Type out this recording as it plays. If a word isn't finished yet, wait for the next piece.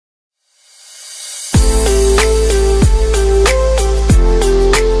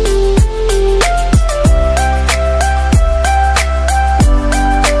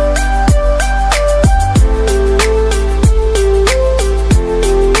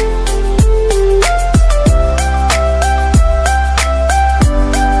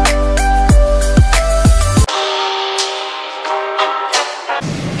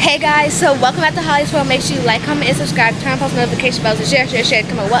So welcome back to Holly's World. Make sure you like, comment, and subscribe. Turn on post notification bells and share.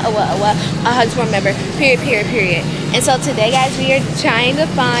 Come on, what? A Holly's World member. Period. And so today, guys, we are trying to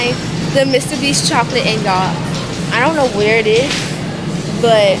find the MrBeast chocolate, and y'all, I don't know where it is,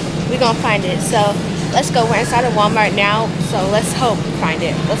 but we're gonna find it. So let's go. We're inside of Walmart now, so let's hope we find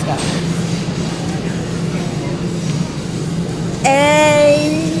it. Let's go.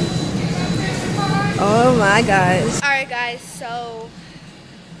 Hey! Oh my gosh. Alright guys, so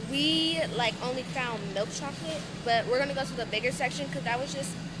we only found milk chocolate, but we're gonna go to the bigger section because that was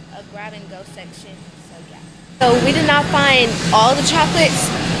just a grab and go section. So yeah. So we did not find all the chocolates.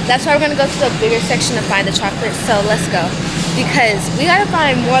 That's why we're gonna go to the bigger section to find the chocolates. So let's go. Because we gotta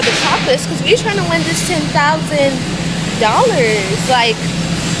find more of the chocolates because we're trying to win this $10,000. Like,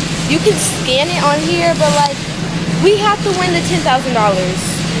 you can scan it on here, but we have to win the $10,000.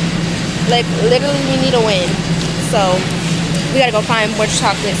 Like, literally, we need a win. So we gotta go find more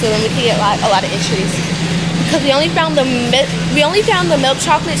chocolate so then we can get a lot of entries. Because we only found the milk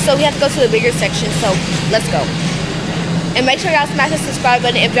chocolate, so we have to go to the bigger section. So let's go. And make sure y'all smash the subscribe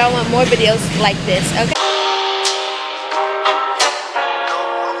button if y'all want more videos like this. Okay.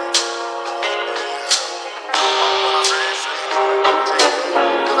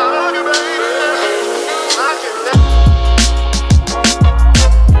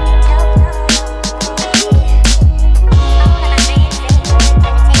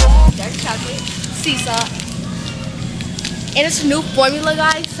 Sea salt, and it's a new formula,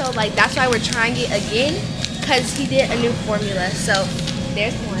 guys, so that's why we're trying it again, because he did a new formula. So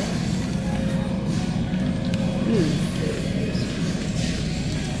there's one.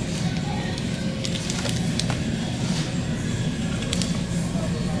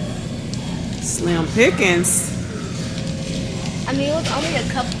 Slim pickings. I mean, it was only a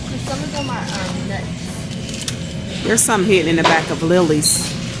couple because some of them are nuts. There's some hidden in the back of Lily's.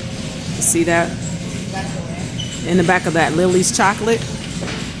 You see that? In the back of that Lily's chocolate.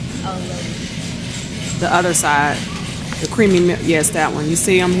 Oh, Lily's. The other side. The creamy milk. Yes, that one. You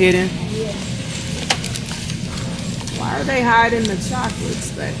see them hidden? Yeah. Why are they hiding the chocolates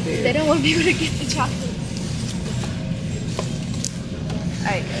back there? They don't want people to get the chocolate.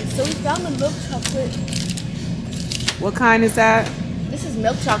 Alright, guys. So we found the milk chocolate. What kind is that? This is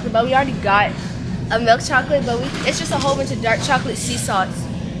milk chocolate, but we already got a milk chocolate, but it's just a whole bunch of dark chocolate sea salts.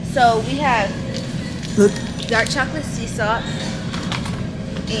 So we have dark chocolate sea salt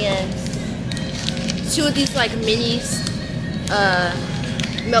and 2 of these minis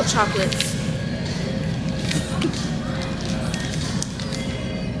milk chocolates.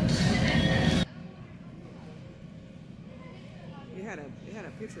 It had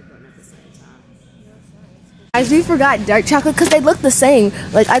a picture button at the same time. Guys, we forgot dark chocolate because they look the same.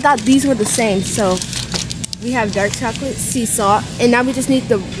 I thought these were the same. So we have dark chocolate sea salt, and now we just need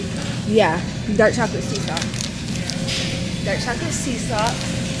the dark chocolate sea salt. Dark chocolate sea salt.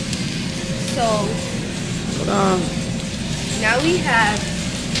 So Hold on. now we have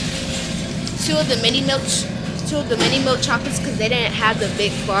 2 of the mini milk chocolates because they didn't have the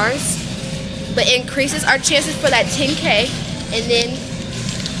big bars, but it increases our chances for that 10K. And then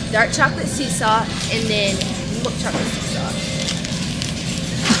dark chocolate sea salt, and then milk chocolate sea salt.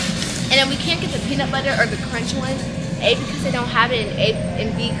 And then we can't get the peanut butter or the crunch one. A, because they don't have it,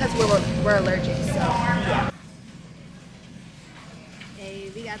 and B, because we're allergic. So yeah.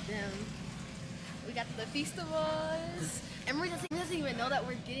 Hey, we got them. We got the Feastables. Emery doesn't even know that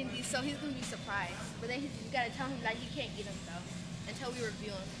we're getting these, so he's gonna be surprised. But then you gotta tell him that he can't get them though until we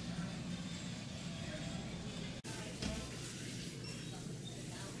review them.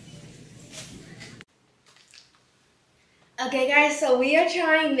 Okay guys, so we are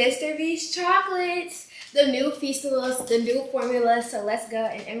trying MrBeast chocolates, the new Feastables, the new formula. So let's go,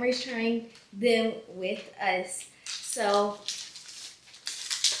 and Emery's trying them with us. So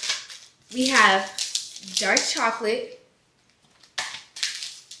we have dark chocolate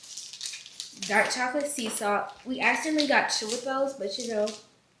sea salt. We accidentally got 2 of those, but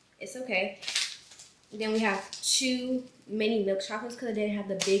it's okay. Then we have 2 mini milk chocolates because I didn't have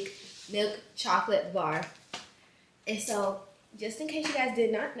the big milk chocolate bar. And so, just in case you guys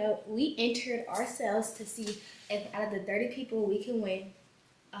did not know, we entered ourselves to see if out of the 30 people we can win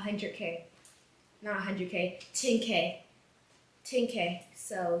 100K. Not 100K, 10K. 10K.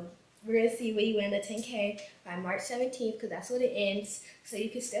 So, we're going to see where you win the 10K by March 17th because that's when it ends. So, you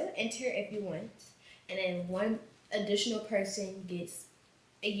can still enter if you want. And then 1 additional person gets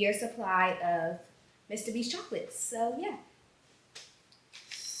a year supply of MrBeast chocolates. So, yeah.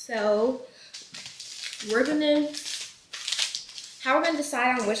 So, how we're gonna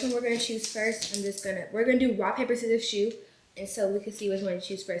decide on which one we're gonna choose first, we're gonna do rock, paper, scissors, shoot, And so we can see which one to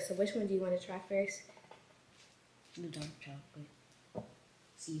choose first. So which one do you want to try first? The dark chocolate.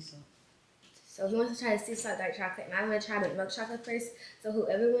 Sea salt. So he wants to try the sea salt dark chocolate, and I'm going to try the milk chocolate first. So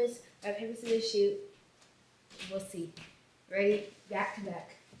whoever wins, rock, paper, scissors, shoot. We'll see. Ready? Back to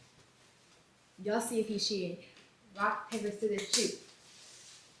back. Y'all see if he's cheating. Rock, paper, scissors, shoot.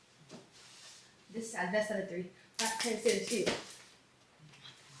 This side, best out of 3. Rock, paper, scissors, shoot.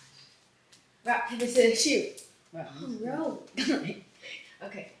 Rock, paper, scissors, shoot. Oh, bro.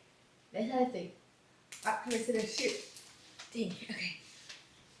 Okay. Best out of 3. Rock, paper, scissors, shoot. Dang. Okay.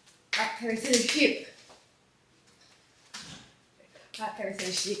 Rock, paper, scissors, shoot. Rock, paper,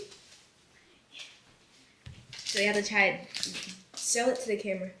 scissors, shoot. So you have to try it. Show it to the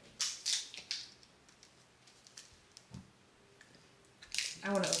camera.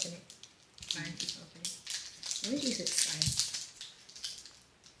 I want to open it. Fine, just open it. Let me use it slide.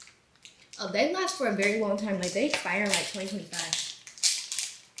 Oh, they last for a very long time. Like, they expire in like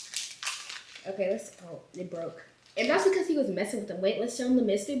 2025. Okay, let's. Oh, it broke. And that's because he was messing with them. Wait, let's show him the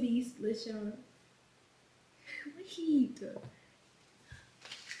MrBeast. Let's show him. What he do?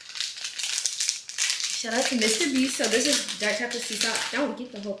 Shout out to MrBeast. So this is dark chocolate sea salt. Don't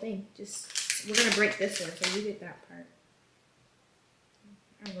get the whole thing. Just, we're gonna break this one, so you get that part.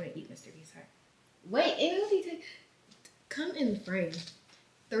 I want to eat MrBeast heart. Wait, it really take. Come in frame.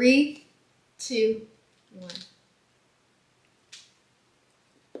 3, 2, 1.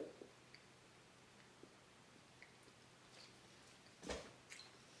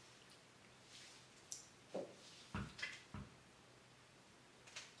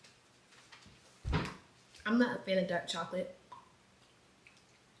 I'm not a fan of dark chocolate.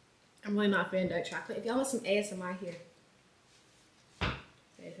 I'm really not a fan of dark chocolate. If y'all want some ASMR here.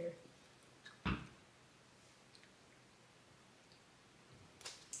 Right here.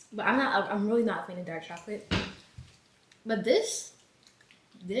 But I'm really not a fan of dark chocolate. But this,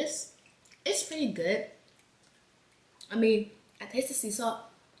 it's pretty good. I mean, I taste the sea salt.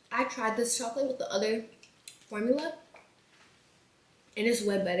 I tried this chocolate with the other formula. And it's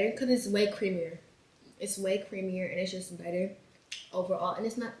way better because it's way creamier. It's way creamier and it's just better overall. And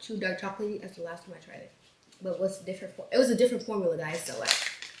it's not too dark chocolatey as the last time I tried it. But what's different? It was a different formula, guys. So like,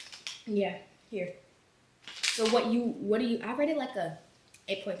 yeah, here. So what do you? I rated like a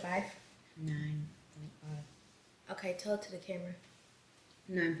 8.5. 9.5. Okay, tell it to the camera.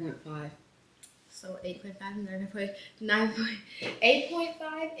 9.5. So 8.5 and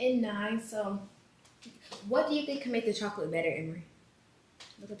 8.5 and 9. So what do you think can make the chocolate better, Emery?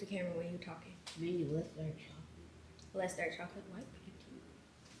 Look at the camera when you're talking. Maybe less dark chocolate. Less dark chocolate, what?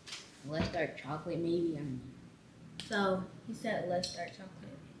 Less dark chocolate, maybe. I don't know. So he said less dark chocolate.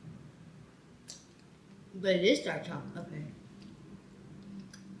 But it is dark chocolate. Okay.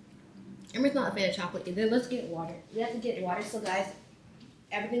 Emery's not a fan of chocolate either. Let's get water. We have to get water so guys,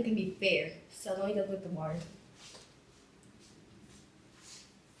 everything can be fair. So let me go with the water.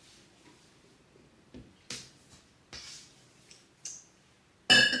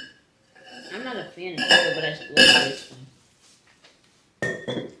 I'm not a fan of chocolate, but I still like this one.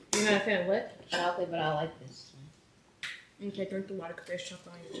 You're not a fan of what? Chocolate, but I like this one. Okay, drink the water because there's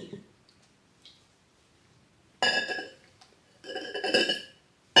chocolate on your teeth.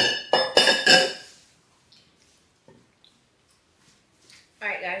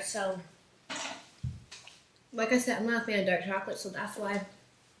 Alright guys, so like I said, I'm not a fan of dark chocolate, so that's why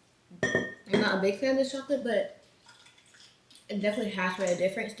I'm not a big fan of this chocolate, but it definitely has made a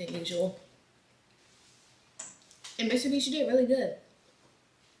difference than usual. And MrBeast, you did really good.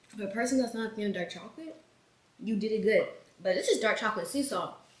 For a person that's not a fan of dark chocolate, you did it good. But this is dark chocolate sea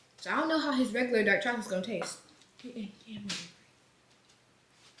salt, so I don't know how his regular dark chocolate's gonna taste.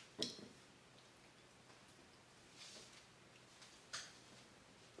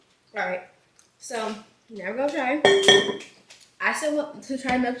 Alright, so now we're gonna try. I still want to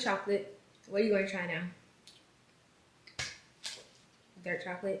try milk chocolate. What are you gonna try now? Dark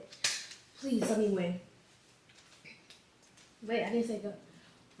chocolate. Please let me win. Wait, I didn't say go.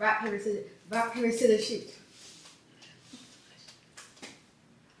 Rock, paper, scissors. Rock, paper, scissors, shoot.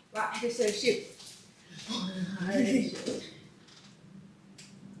 Rock, paper, scissors, shoot.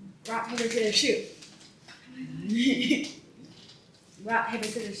 Rock, paper, scissors, shoot. Rock, paper,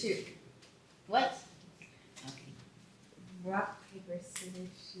 scissors, shoot. What? Okay. Rock, paper,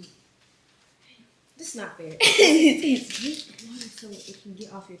 scissors, shoot. This is not fair. Drink water so it can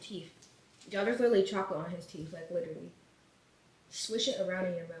get off your teeth. Y'all, there's literally chocolate on his teeth, like literally. Swish it around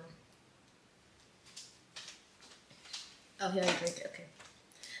in your mouth. Oh, he already drank it. Okay.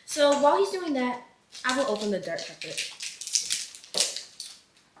 So while he's doing that, I will open the dark chocolate.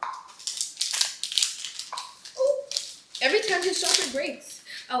 Ooh. Every time sometimes his chocolate breaks.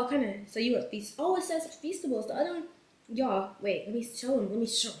 Oh, kind of. So you want Feast? Oh, it says Feastables. The other one, y'all. Wait, let me show him. Let me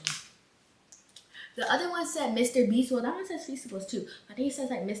show him. The other one said MrBeast. Well, that one says Feastables too. I think it says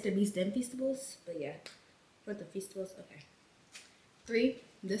like MrBeast then Feastables. But yeah, for the Feastables. Okay. 3.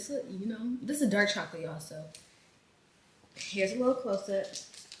 This is, you know, this is dark chocolate, y'all. So here's a little close up.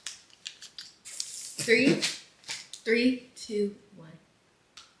 3, 3, 2, 1.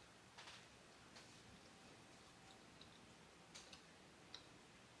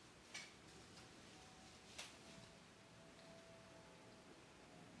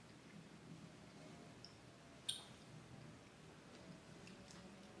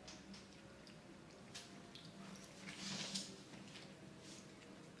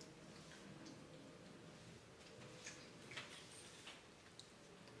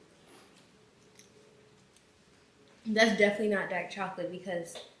 That's definitely not dark chocolate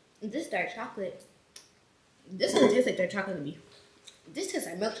because this dark chocolate, this doesn't taste like dark chocolate to me. This tastes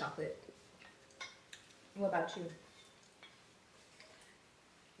like milk chocolate. What about you?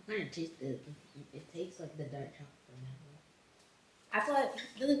 It kind of tastes it tastes like the dark chocolate. I feel like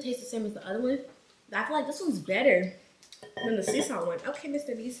it doesn't taste the same as the other one. But I feel like this one's better than the sea salt one. Okay,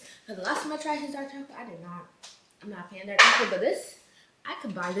 MrBeast. Because the last time I tried his dark chocolate, I did not. I'm not a fan of dark chocolate, but this, I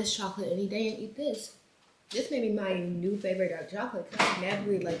could buy this chocolate any day and eat this. This may be my new favorite dark chocolate because I never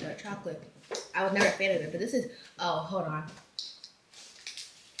really liked dark chocolate. I was never a fan of it, but this is, oh, hold on.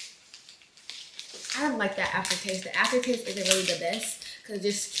 I don't like that aftertaste. The aftertaste isn't really the best because it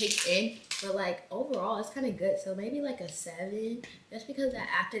just kicks in. But like overall, it's kind of good. So maybe like a 7 just because of that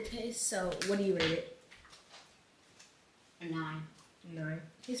aftertaste. So what do you rate it? A 9. 9.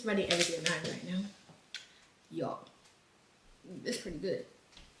 He's rating everything a 9 right now. Y'all, it's pretty good.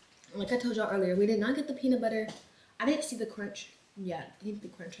 Like I told y'all earlier, we did not get the peanut butter. I didn't see the crunch. Yeah, I think the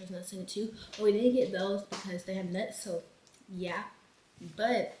crunch was not sent it too. But we didn't get those because they have nuts. So yeah,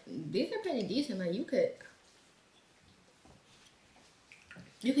 but these are pretty decent. Like you could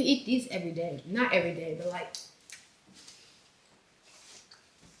eat these every day. Not every day, but like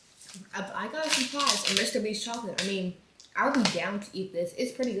I got a surprise of MrBeast chocolate. I mean, I would be down to eat this.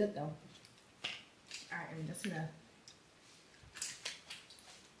 It's pretty good though. All right, I mean that's enough.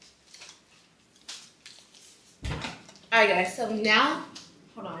 Alright guys, so now,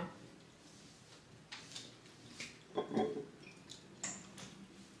 hold on.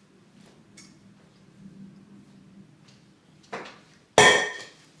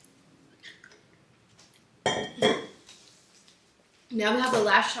 Now we have the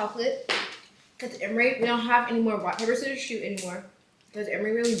last chocolate. Because Emery, we don't have any more rock, paper, scissors, shoot anymore. Because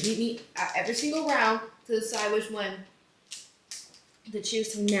Emery really beat me at every single round to decide which one to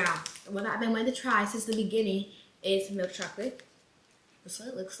choose from now. What I've been wanting to try since the beginning is milk chocolate. This is what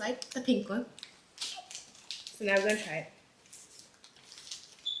it looks like, the pink one. So now we're gonna try it.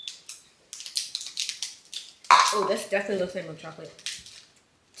 Oh, this definitely looks like milk chocolate.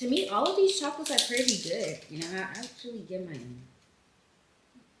 To me, all of these chocolates are pretty good. You know, I actually get my own.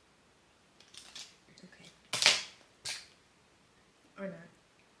 Okay. Or not.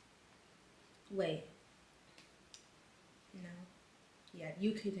 Wait. No. Yeah,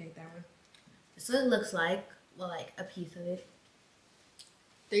 you can take that one. This is what it looks like. Well, like a piece of it.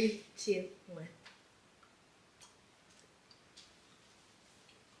 3, 2, 1.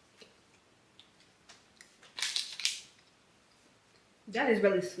 That is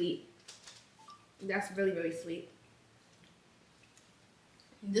really sweet. That's really, really sweet.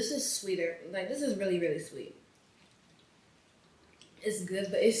 This is sweeter. Like, this is really, really sweet. It's good,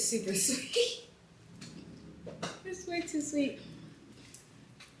 but it's super sweet. It's way too sweet.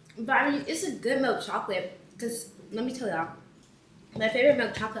 But I mean, it's a good milk chocolate. Because, let me tell y'all, my favorite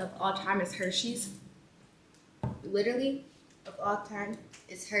milk chocolate of all time is Hershey's. Literally, of all time,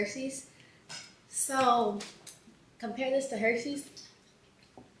 it's Hershey's. So, compare this to Hershey's.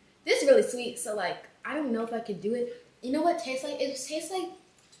 This is really sweet, so like, I don't know if I could do it. You know what it tastes like? It tastes like,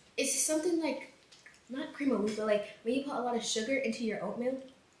 it's something like, not cream of wheat, but like, when you put a lot of sugar into your oatmeal,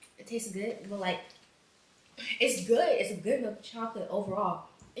 it tastes good, but like, it's good. It's a good milk chocolate overall.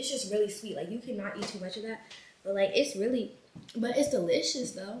 It's just really sweet. Like, you cannot eat too much of that, but like, it's really, but it's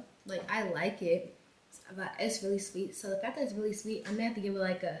delicious though. Like, I like it, but it's really sweet. So the fact that it's really sweet, I'm gonna have to give it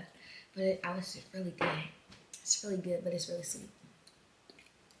like a, but I was really good. It's really good, but it's really sweet.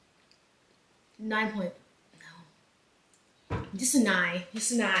 9 point, no, just a 9,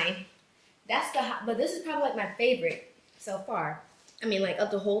 just a 9. That's the, but this is probably like my favorite so far. I mean, like of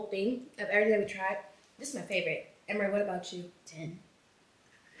the whole thing, of everything that we tried, this is my favorite. Emery, what about you? 10.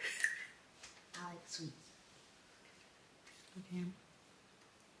 I like sweets. Okay.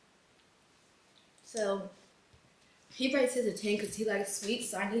 So, He rates his a 10 because he likes sweet,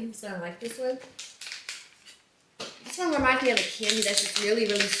 so I knew he was gonna like this one. This one reminds me of a candy that's just really,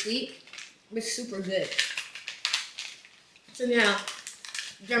 really sweet, but super good. So now,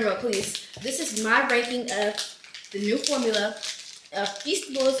 drumroll please. This is my ranking of the new formula of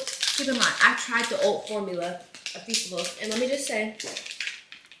Feastables. Keep in mind, I tried the old formula of Feastables, and let me just say,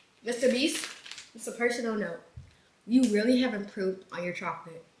 MrBeast, it's a personal note. You really have improved on your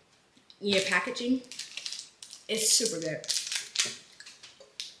chocolate. Your packaging is super good.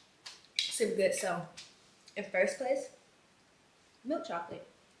 Super good. So, in first place, milk chocolate.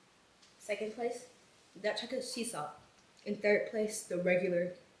 Second place, dark chocolate sea salt. In third place, the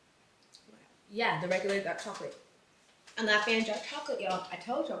regular dark chocolate. I'm not a fan of dark chocolate, y'all. I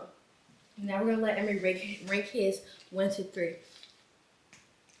told y'all. Now we're gonna let Emery rank his 1 to 3.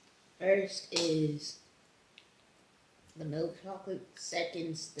 First is the milk chocolate.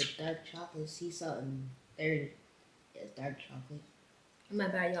 Second's the dark chocolate sea salt, and third is dark chocolate. My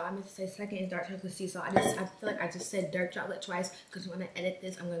bad, y'all. I meant to say second is dark chocolate sea salt. I feel like I just said dark chocolate twice because when I edit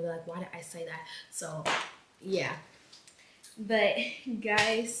this, I'm gonna be like, why did I say that? So, yeah. But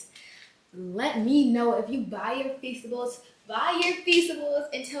guys, let me know if you buy your Feastables. Buy your Feastables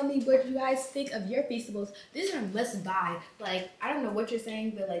and tell me what you guys think of your Feastables. These are must buy. Like, I don't know what you're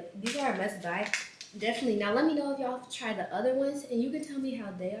saying, but like these are a must buy. Definitely. Now let me know if y'all tried the other ones and you can tell me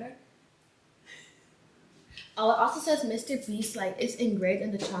how they are. Oh, it also says MrBeast, like it's engraved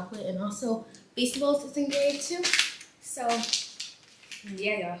in the chocolate, and also Feastables is engraved too. So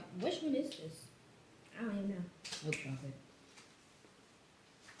yeah, y'all. Which one is this? I don't even know. Milk chocolate.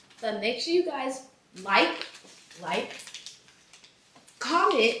 So make sure you guys like,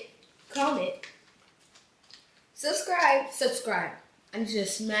 comment, subscribe. I need you to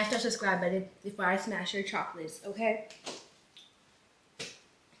smash that subscribe button before I smash your chocolates, okay?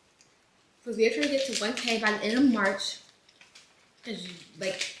 Because we're trying to get to 1K by the end of March. Because,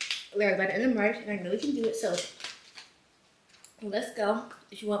 like, literally by the end of March, and I know we can do it, so let's go.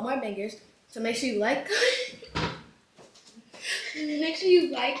 If you want more bangers, so make sure you like,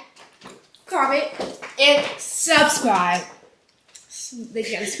 comment, and subscribe. They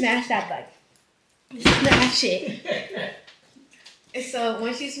gotta smash that button. Smash it. And so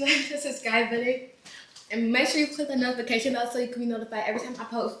once you smash the subscribe button, and make sure you click the notification bell so you can be notified every time I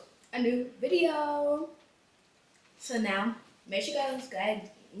post a new video. So now, make sure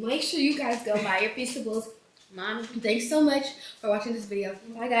you guys go buy your Feastables. Mom, thanks so much for watching this video.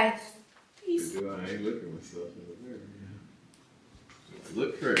 Bye guys. Peace. I ain't looking at myself in the mirror.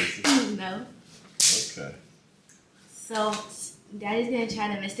 Look crazy. No. Okay. So, Daddy's gonna try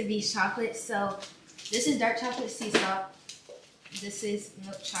the MrBeast chocolate. So, this is dark chocolate sea salt. This is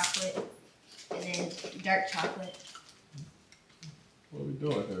milk chocolate. And then dark chocolate. What are we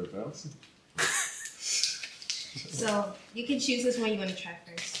doing here, Bouncy? So, you can choose this one you want to try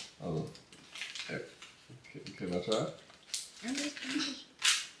first. Oh. Can I try?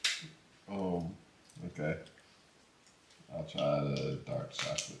 Okay. I'll try the dark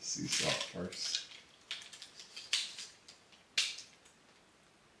chocolate sea salt first.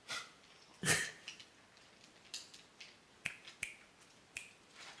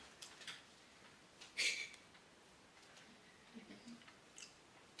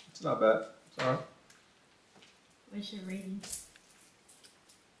 It's not bad. It's alright. What's your rating? It's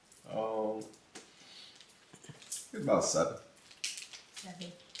about 7.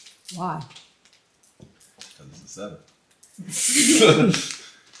 7. Why? Because it's a 7.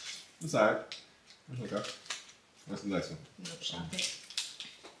 It's alright. It's okay. What's the next one? Milk chocolate.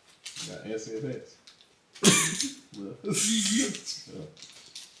 You got ants in your pants.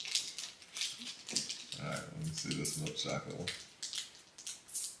 Alright, let me see this milk chocolate one.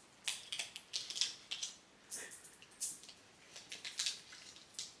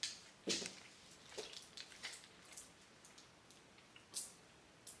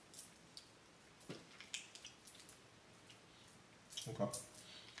 Okay.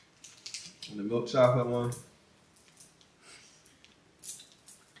 And the milk chocolate one,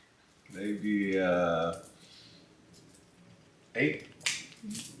 maybe 8.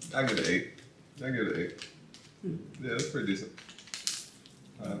 I give it 8. Yeah, that's pretty decent.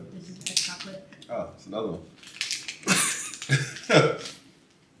 This is dark chocolate. Oh, it's another one.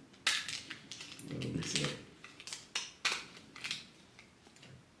 Let me see.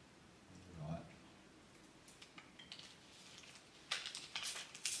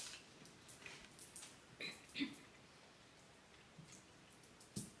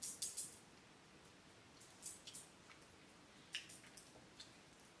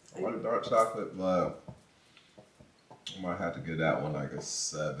 I like dark chocolate, but I might have to give that one like a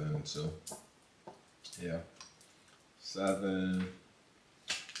 7 too. Yeah. 7.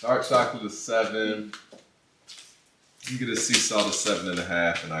 Dark chocolate is 7. You get a sea salt of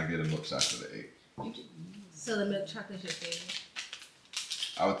 7.5, and I get a milk chocolate of 8. So the milk chocolate is your favorite?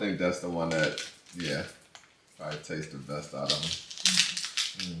 I would think that's the one that, yeah, probably tastes the best out of them.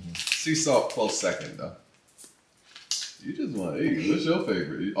 Sea salt close second, though. You just want to eat. What's your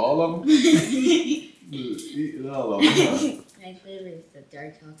favorite? All of them? Eating all of them. Huh? My favorite is the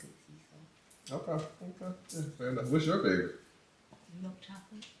dark chocolate sea salt. Okay. Yeah, fair enough. What's your favorite? Milk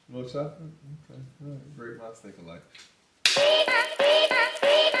chocolate. Milk chocolate? Okay. All right. Great minds think alike.